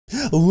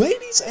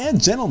Ladies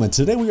and gentlemen,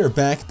 today we are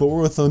back, but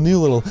we're with a new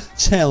little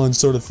challenge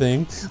sort of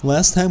thing.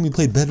 Last time we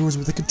played bedwars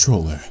with a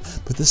controller,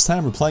 but this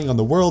time we're playing on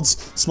the world's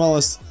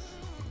smallest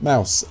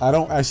mouse. I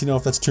don't actually know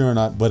if that's true or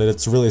not, but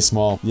it's really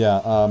small.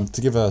 Yeah,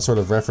 to give a sort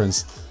of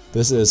reference,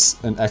 this is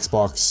an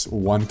Xbox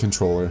One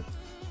controller.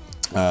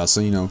 So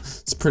you know,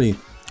 it's pretty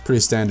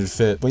standard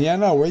fit. But yeah,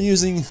 no, we're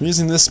using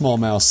this small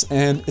mouse,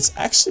 and it's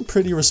actually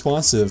pretty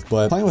responsive.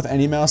 But playing with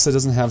any mouse that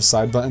doesn't have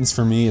side buttons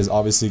for me is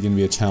obviously going to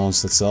be a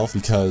challenge itself,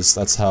 because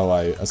that's how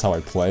I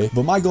play.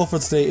 But my goal for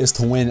today is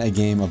to win a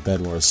game of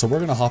bedwars. So we're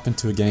gonna hop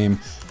into a game.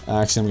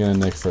 Actually, I'm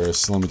gonna nick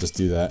first. Let me just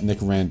do that. Nick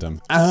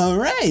random. All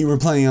right, we're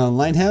playing on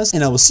Lighthouse,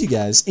 and I will see you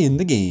guys in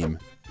the game.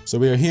 So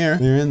we are here,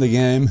 we're in the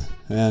game,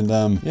 and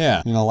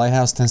yeah, you know,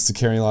 Lighthouse tends to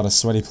carry a lot of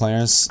sweaty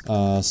players,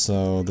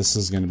 so this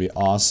is gonna be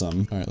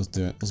awesome. Alright, let's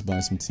do it. Let's buy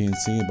some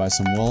TNT, buy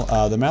some wool.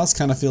 The mouse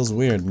kind of feels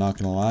weird, not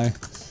gonna lie.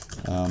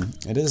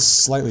 It is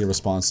slightly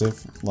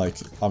responsive, like,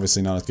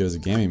 obviously not as good as a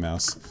gaming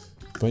mouse.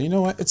 But you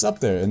know what, it's up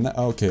there, and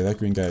okay, that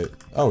green guy.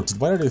 Oh, did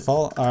White already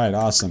fall? Alright,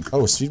 awesome.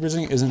 Oh, speed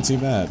bridging isn't too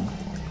bad.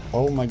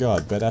 Oh my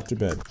god, bed after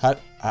bed.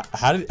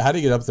 How did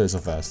you get up there so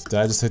fast? Did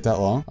I just take that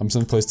long? I'm just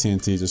gonna place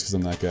TNT just because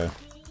I'm that guy.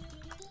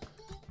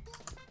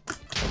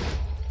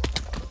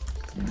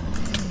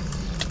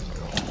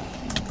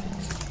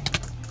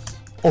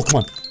 Oh,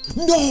 come on.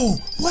 No!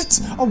 What?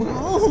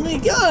 Oh my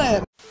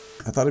god!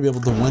 I thought I'd be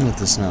able to win with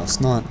this mouse,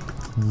 not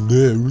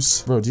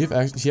lose. Bro, do you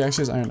have he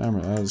actually has iron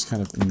armor. That is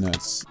kind of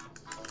nuts.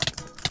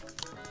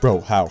 Bro,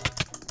 how?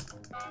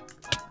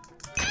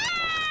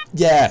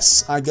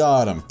 Yes! I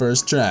got him.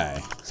 First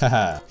try.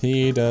 Haha.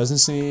 He doesn't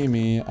see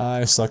me.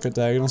 I suck at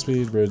diagonal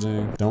speed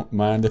bridging. Don't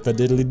mind if I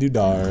diddly do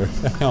dar.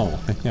 Oh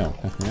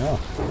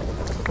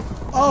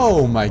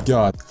my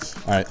god.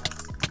 Alright.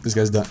 This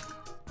guy's done.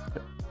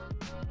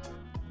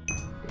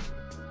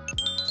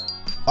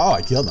 Oh,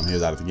 I killed him. He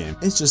was out of the game.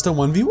 It's just a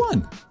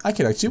 1v1. I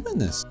could actually win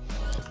this.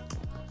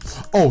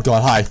 Oh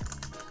god, hi.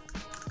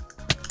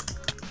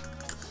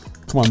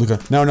 Come on, Luca.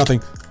 Now or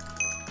nothing.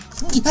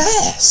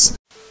 Yes!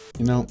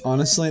 You know,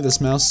 honestly,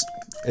 this mouse,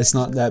 it's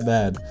not that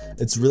bad.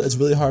 It's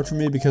really hard for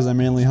me because I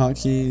mainly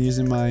hotkey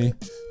using my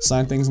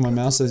sign things on my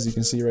mouse, as you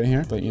can see right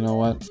here. But you know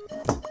what?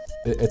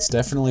 It's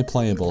definitely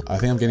playable. I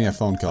think I'm getting a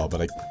phone call,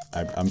 but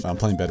I'm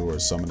playing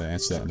bedwars, so I'm gonna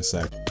answer that in a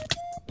sec.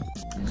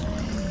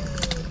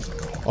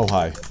 Oh,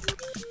 hi.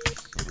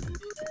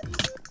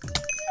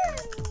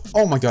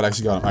 Oh my god, I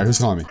actually got him. Alright, who's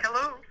calling me?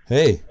 Hello?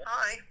 Hey.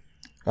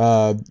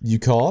 Hi. You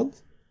called?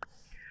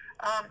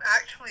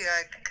 Actually,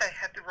 I think I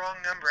had the wrong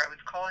number. I was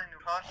calling the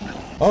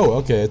hospital. Oh,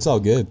 okay, it's all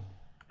good.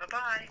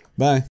 Bye-bye.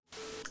 Bye.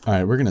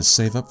 Alright, we're gonna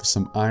save up for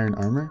some iron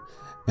armor,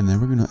 and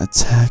then we're gonna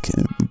attack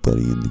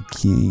everybody in the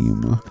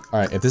game.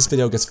 Alright, if this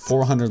video gets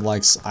 400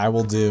 likes, I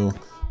will do,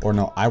 or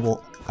no, I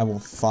will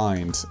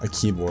find a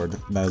keyboard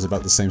that is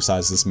about the same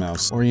size as this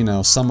mouse, or you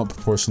know, somewhat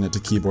proportionate to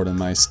keyboard and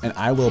mice, and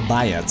I will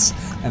buy it,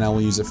 and I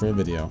will use it for a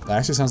video. That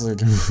actually sounds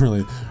like a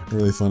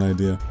really fun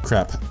idea.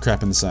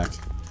 Crap in the sack.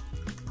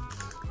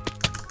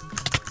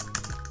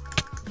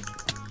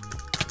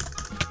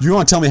 You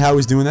want to tell me how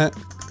he's doing that?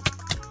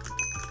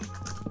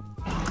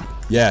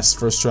 Yes,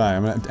 first try.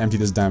 I'm gonna empty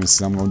this diamond,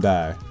 so I'm gonna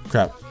die.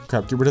 Crap,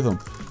 get rid of them.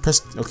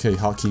 Press, okay,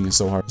 hotkeying is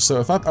so hard. So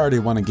if I've already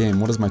won a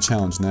game, what is my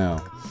challenge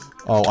now?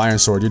 Oh, iron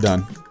sword, you're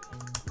done.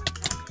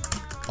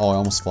 Oh, I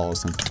almost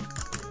follows him.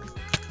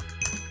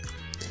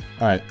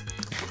 Alright.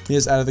 He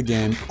is out of the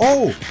game.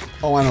 Oh!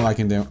 Oh, I know what I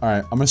can do.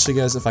 Alright, I'm gonna show you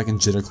guys if I can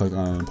jitter click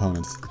on an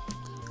opponent.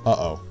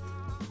 Uh-oh.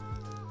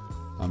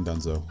 I'm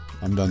donezo.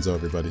 I'm donezo,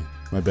 everybody.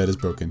 My bed is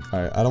broken.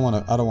 Alright, I don't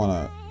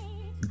wanna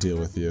deal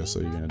with you,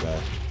 so you're gonna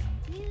die.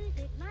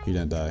 You're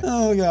gonna die.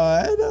 Oh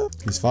god.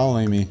 He's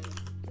following me.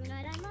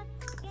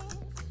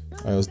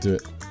 Alright, let's do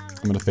it.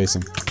 I'm gonna face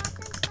him.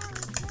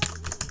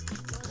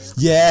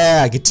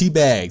 Yeah, get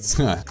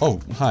teabagged. Oh,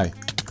 hi.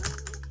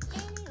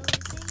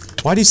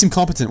 Why do you seem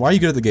competent? Why are you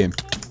good at the game?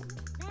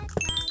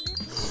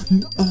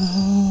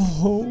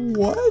 Oh,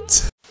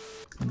 what?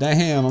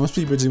 Damn, I must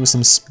be bridging with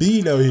some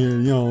speed out here,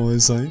 you know what I'm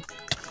saying?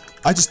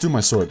 I just threw my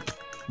sword.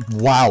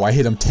 Wow, I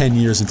hit him 10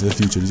 years into the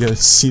future. Did you guys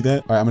see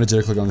that? Alright, I'm gonna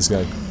jitter click on this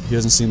guy. He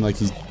doesn't seem like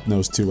he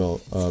knows too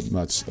well,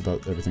 much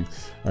about everything.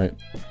 Alright,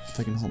 if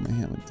I can hold my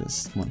hand like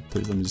this. Come on,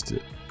 please, let me just do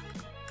it.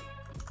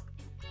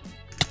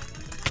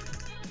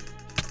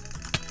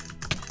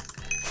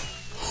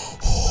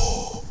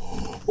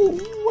 Oh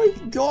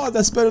my god,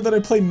 that's better than I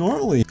played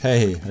normally.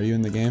 Hey, are you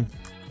in the game,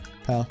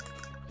 pal?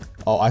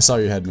 Oh, I saw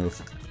your head move.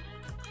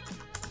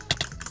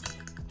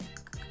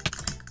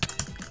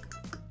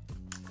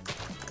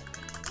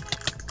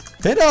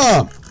 Hit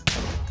him!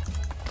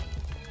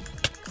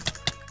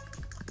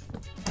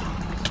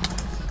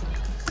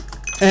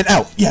 And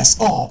out! Yes!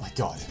 Oh my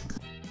god.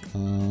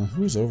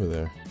 Who's over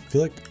there? I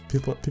feel like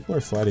people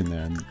are fighting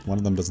there, and one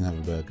of them doesn't have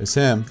a bed. It's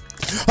him.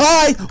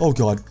 Hi! Oh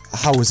god,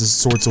 how is this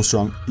sword so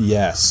strong?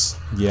 Yes.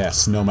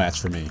 Yes, no match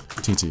for me.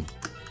 TT.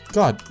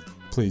 God,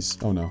 please.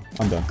 Oh no,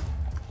 I'm done.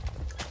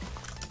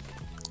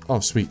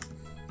 Oh, sweet.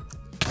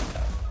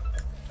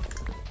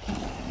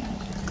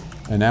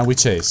 And now we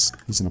chase.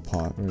 He's in a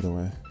pot right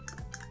away.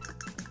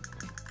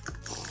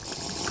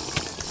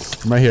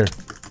 I'm right here.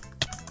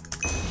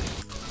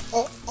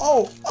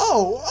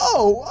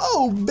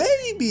 Oh,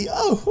 baby.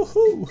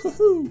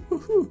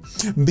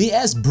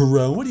 BS,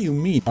 bro. What do you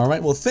mean? All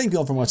right, well, thank you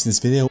all for watching this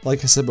video.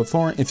 Like I said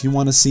before, if you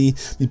want to see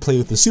me play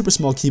with the super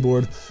small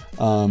keyboard,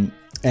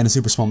 and a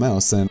super small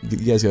mouse, then you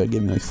guys gotta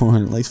give me like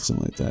 400 likes or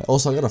something like that.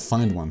 Also, I gotta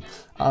find one.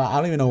 I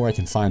don't even know where I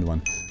can find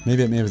one.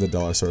 Maybe it's a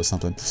dollar store or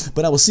something.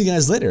 But I will see you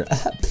guys later.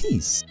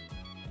 Peace.